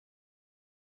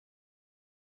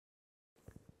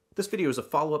This video is a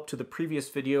follow-up to the previous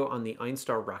video on the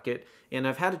Einstar Rockit, and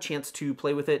I've had a chance to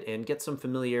play with it and get some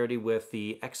familiarity with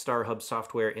the X-Star Hub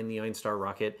software in the Einstar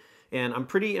Rockit, and I'm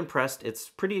pretty impressed. It's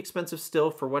pretty expensive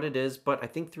still for what it is, but I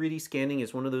think 3D scanning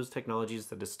is one of those technologies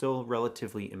that is still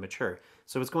relatively immature,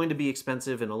 so it's going to be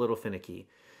expensive and a little finicky.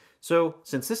 So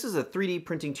since this is a 3D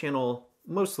printing channel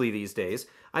mostly these days,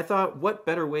 I thought what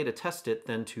better way to test it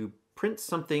than to print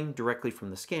something directly from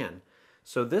the scan.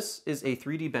 So this is a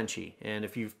 3D Benchy, and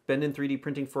if you've been in 3D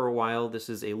printing for a while, this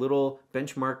is a little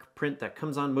benchmark print that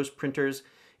comes on most printers.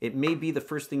 It may be the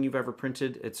first thing you've ever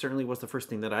printed. It certainly was the first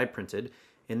thing that I printed,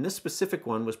 and this specific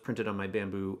one was printed on my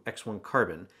Bamboo X1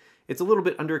 Carbon. It's a little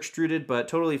bit under extruded, but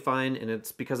totally fine, and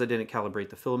it's because I didn't calibrate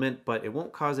the filament, but it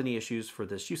won't cause any issues for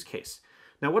this use case.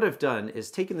 Now what I've done is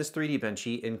taken this 3D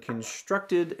Benchy and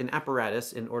constructed an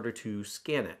apparatus in order to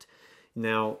scan it.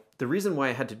 Now, the reason why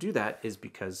I had to do that is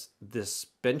because this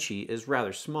Benchy is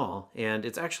rather small, and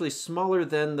it's actually smaller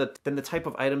than the type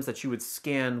of items that you would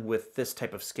scan with this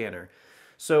type of scanner.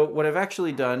 So what I've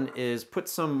actually done is put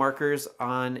some markers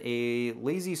on a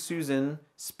Lazy Susan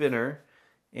spinner,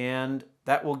 and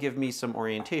that will give me some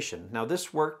orientation. Now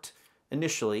this worked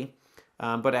initially,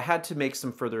 but I had to make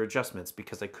some further adjustments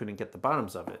because I couldn't get the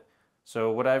bottoms of it.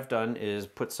 So what I've done is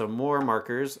put some more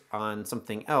markers on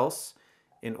something else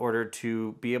in order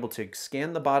to be able to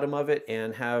scan the bottom of it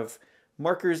and have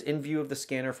markers in view of the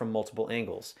scanner from multiple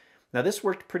angles. Now this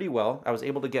worked pretty well. I was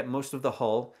able to get most of the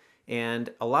hull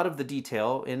and a lot of the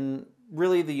detail, and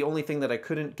really the only thing that I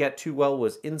couldn't get too well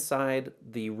was inside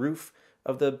the roof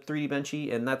of the 3D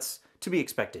Benchy, and that's to be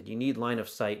expected. You need line of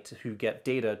sight to get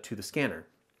data to the scanner.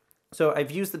 So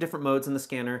I've used the different modes in the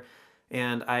scanner,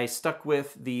 and I stuck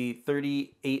with the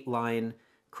 38 line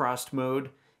crossed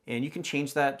mode. And you can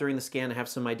change that during the scan. I have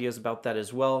some ideas about that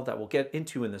as well that we'll get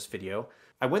into in this video.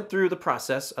 I went through the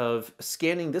process of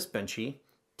scanning this Benchy,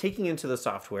 taking into the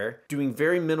software, doing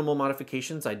very minimal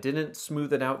modifications. I didn't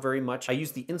smooth it out very much. I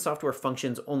used the in-software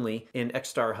functions only in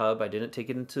X-Star Hub. I didn't take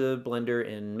it into Blender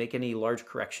and make any large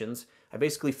corrections. I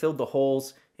basically filled the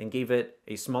holes and gave it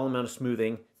a small amount of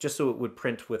smoothing just so it would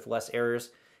print with less errors.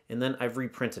 And then I've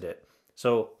reprinted it.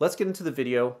 So let's get into the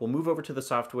video. We'll move over to the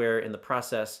software in the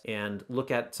process and look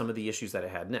at some of the issues that I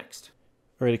had next.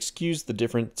 All right, excuse the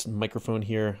different microphone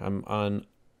here. I'm on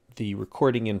the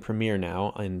recording in Premiere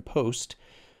now in post.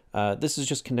 This is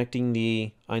just connecting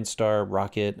the Einstar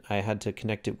Rockit. I had to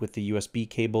connect it with the USB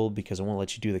cable because it won't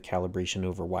let you do the calibration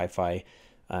over Wi-Fi.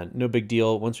 No big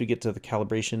deal. Once we get to the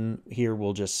calibration here,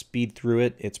 we'll just speed through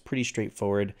it. It's pretty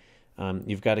straightforward.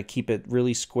 You've got to keep it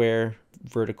really square,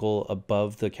 vertical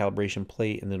above the calibration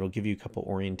plate, and it'll give you a couple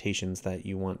orientations that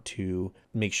you want to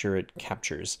make sure it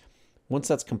captures. Once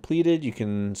that's completed, you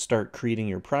can start creating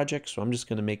your project. So I'm just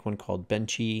going to make one called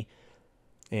Benchy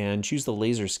and choose the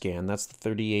laser scan. That's the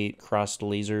 38 crossed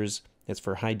lasers. It's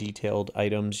for high detailed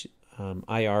items.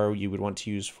 IR you would want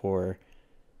to use for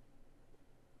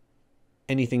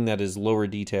anything that is lower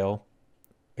detail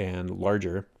and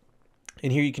larger.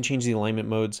 And here you can change the alignment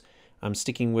modes. I'm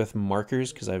sticking with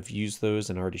markers because I've used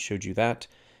those and already showed you that.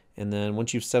 And then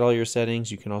once you've set all your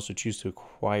settings, you can also choose to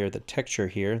acquire the texture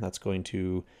here. That's going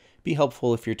to be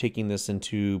helpful if you're taking this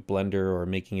into Blender or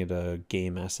making it a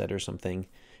game asset or something.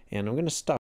 And I'm going to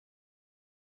stop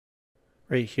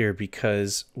right here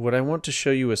because what I want to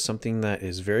show you is something that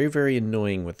is very, very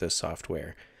annoying with this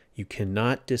software. You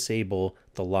cannot disable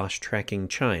the lost tracking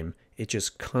chime. It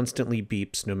just constantly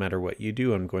beeps no matter what you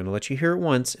do. I'm going to let you hear it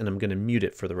once and I'm going to mute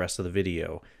it for the rest of the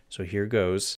video. So here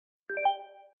goes.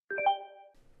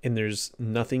 And there's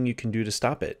nothing you can do to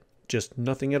stop it. Just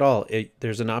nothing at all.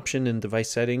 There's an option in device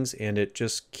settings and it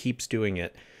just keeps doing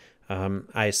it.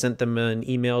 I sent them an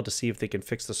email to see if they can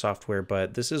fix the software,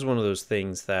 but this is one of those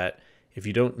things that if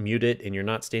you don't mute it and you're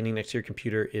not standing next to your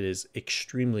computer, it is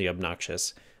extremely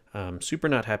obnoxious. Super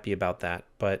not happy about that,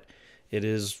 but it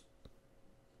is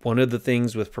one of the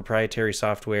things with proprietary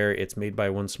software. It's made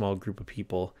by one small group of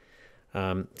people,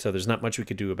 so there's not much we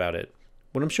could do about it.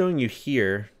 What I'm showing you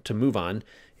here to move on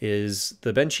is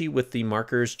the Benchy with the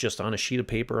markers just on a sheet of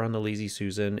paper on the Lazy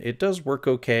Susan. It does work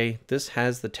okay. This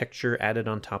has the texture added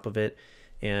on top of it,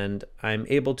 and I'm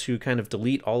able to kind of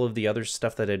delete all of the other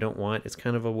stuff that I don't want. It's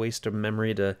kind of a waste of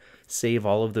memory to save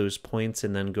all of those points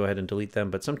and then go ahead and delete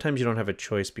them, but sometimes you don't have a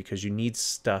choice because you need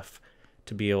stuff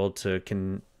to be able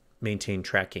to maintain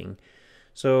tracking.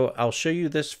 So I'll show you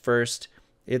this first.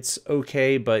 It's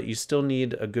okay, but you still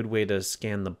need a good way to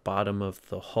scan the bottom of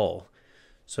the hull.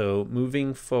 So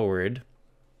moving forward,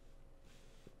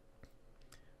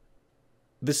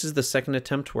 this is the second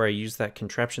attempt where I use that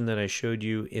contraption that I showed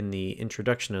you in the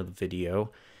introduction of the video,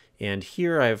 And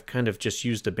here I've kind of just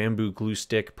used a bamboo glue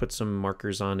stick, put some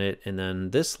markers on it, and then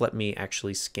this let me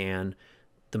actually scan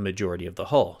the majority of the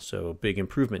hull. So big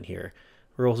improvement here.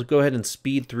 We'll go ahead and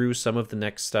speed through some of the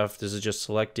next stuff. This is just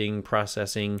selecting,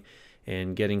 processing,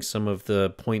 and getting some of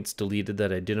the points deleted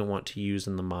that I didn't want to use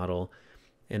in the model.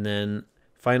 And then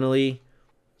finally,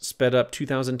 sped up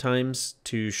 2,000 times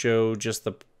to show just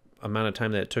the amount of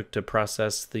time that it took to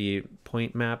process the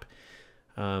point map.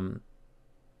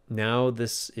 Now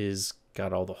this is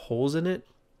got all the holes in it,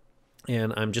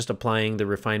 and I'm just applying the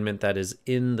refinement that is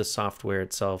in the software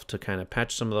itself to kind of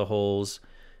patch some of the holes,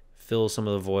 fill some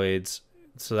of the voids,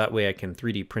 so that way I can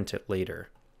 3D print it later.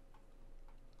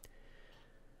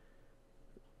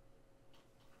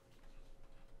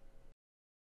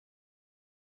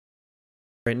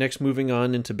 All right, next moving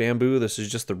on into Bamboo. This is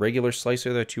just the regular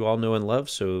slicer that you all know and love,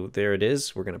 so there it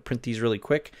is. We're going to print these really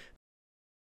quick.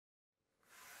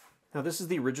 Now this is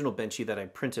the original Benchy that I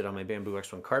printed on my Bamboo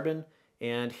X1 Carbon,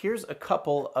 and here's a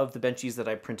couple of the Benchies that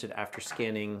I printed after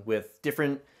scanning with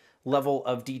different level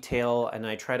of detail, and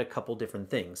I tried a couple different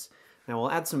things. Now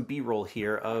I'll add some B-roll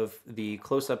here of the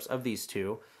close-ups of these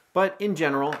two, but in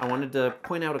general I wanted to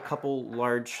point out a couple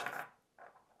large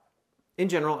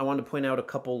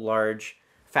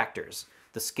factors.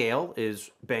 The scale is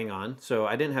bang on, so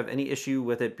I didn't have any issue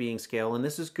with it being scale, and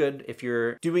this is good if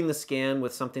you're doing the scan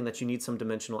with something that you need some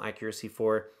dimensional accuracy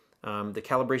for. The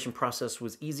calibration process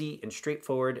was easy and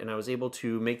straightforward, and I was able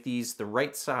to make these the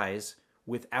right size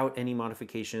without any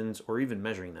modifications or even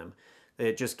measuring them.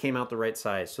 It just came out the right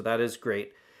size, so that is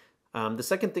great. The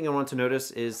second thing I want to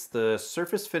notice is the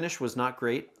surface finish was not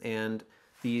great, and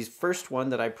the first one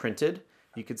that I printed,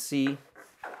 you could see,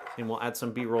 and we'll add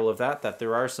some B-roll of that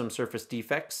there are some surface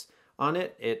defects on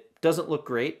it. It doesn't look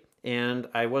great, and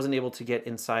I wasn't able to get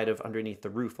inside of underneath the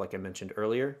roof, like I mentioned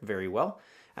earlier, very well,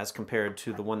 as compared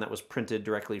to the one that was printed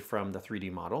directly from the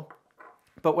 3D model.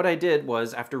 But what I did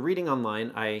was, after reading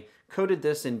online, I coated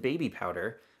this in baby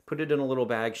powder, put it in a little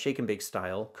bag, shake and bake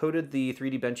style, coated the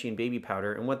 3D Benchy in baby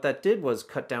powder, and what that did was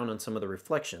cut down on some of the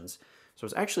reflections. So I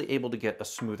was actually able to get a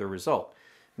smoother result.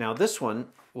 Now this one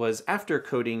was after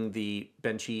coating the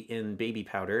Benchy in baby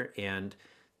powder, and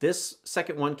this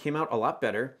second one came out a lot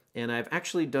better, and I've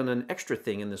actually done an extra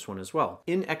thing in this one as well.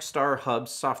 In Einstar Hub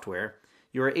software,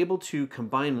 you are able to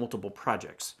combine multiple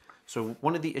projects. So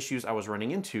one of the issues I was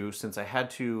running into, since I had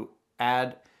to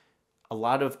add a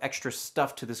lot of extra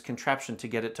stuff to this contraption to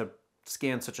get it to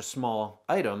scan such a small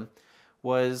item,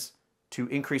 was to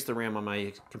increase the RAM on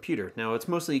my computer. Now it's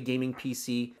mostly a gaming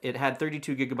PC. It had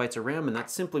 32 gigabytes of RAM, and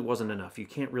that simply wasn't enough. You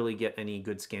can't really get any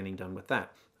good scanning done with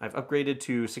that. I've upgraded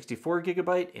to 64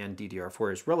 gigabyte, and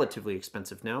DDR4 is relatively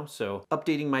expensive now, so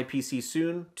updating my PC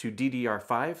soon to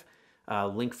DDR5.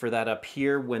 Link for that up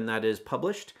here when that is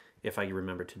published, if I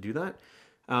remember to do that.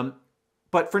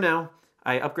 But for now,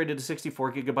 I upgraded to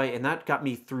 64 gigabyte, and that got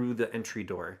me through the entry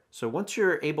door. So once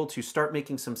you're able to start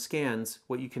making some scans,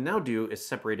 what you can now do is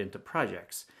separate into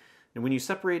projects. And when you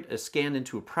separate a scan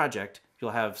into a project,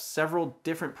 you'll have several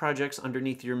different projects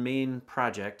underneath your main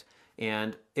project,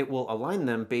 and it will align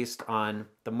them based on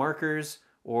the markers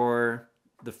or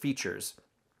the features.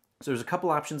 So there's a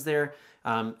couple options there.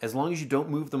 As long as you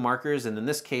don't move the markers, and in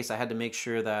this case I had to make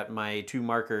sure that my two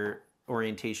marker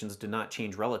orientations did not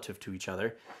change relative to each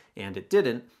other, and it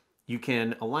didn't, you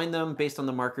can align them based on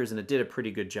the markers, and it did a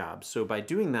pretty good job. So by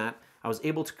doing that, I was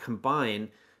able to combine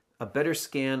a better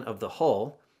scan of the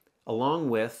hull along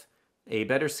with a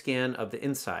better scan of the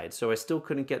inside. So I still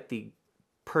couldn't get the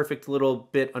perfect little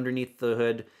bit underneath the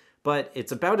hood, but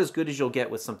it's about as good as you'll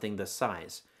get with something this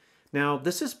size. Now,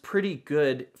 this is pretty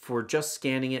good for just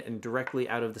scanning it and directly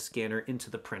out of the scanner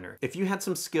into the printer. If you had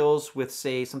some skills with,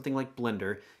 say, something like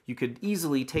Blender, you could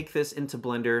easily take this into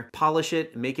Blender, polish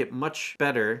it, make it much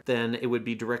better than it would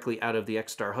be directly out of the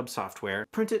Einstar Hub software,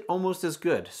 print it almost as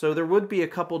good. So there would be a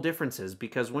couple differences,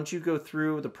 because once you go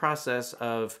through the process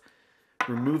of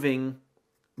removing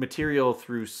material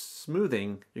through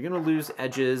smoothing, you're going to lose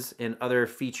edges and other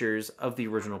features of the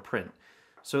original print.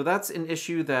 So that's an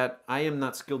issue that I am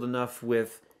not skilled enough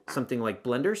with something like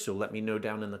Blender, so let me know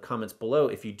down in the comments below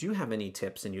if you do have any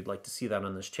tips and you'd like to see that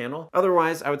on this channel.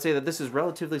 Otherwise, I would say that this is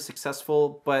relatively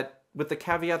successful, but with the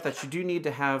caveat that you do need to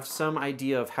have some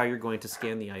idea of how you're going to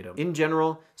scan the item. In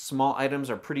general, small items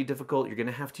are pretty difficult. You're going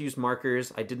to have to use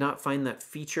markers. I did not find that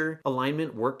feature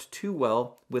alignment worked too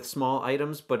well with small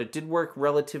items, but it did work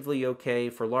relatively okay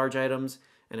for large items.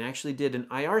 And I actually did an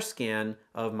IR scan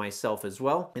of myself as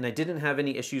well, and I didn't have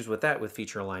any issues with that with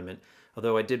feature alignment,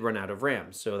 although I did run out of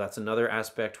RAM. So that's another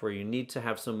aspect where you need to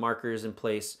have some markers in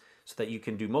place so that you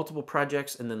can do multiple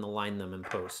projects and then align them in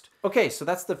post. Okay, so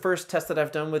that's the first test that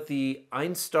I've done with the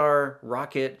Einstar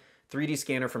Rockit 3D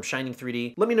scanner from Shining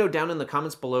 3D. Let me know down in the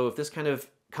comments below if this kind of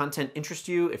content interests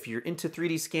you, if you're into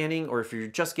 3D scanning, or if you're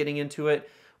just getting into it,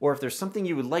 or if there's something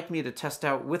you would like me to test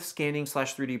out with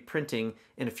scanning/3D printing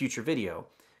in a future video.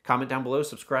 Comment down below,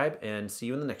 subscribe, and see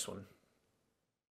you in the next one.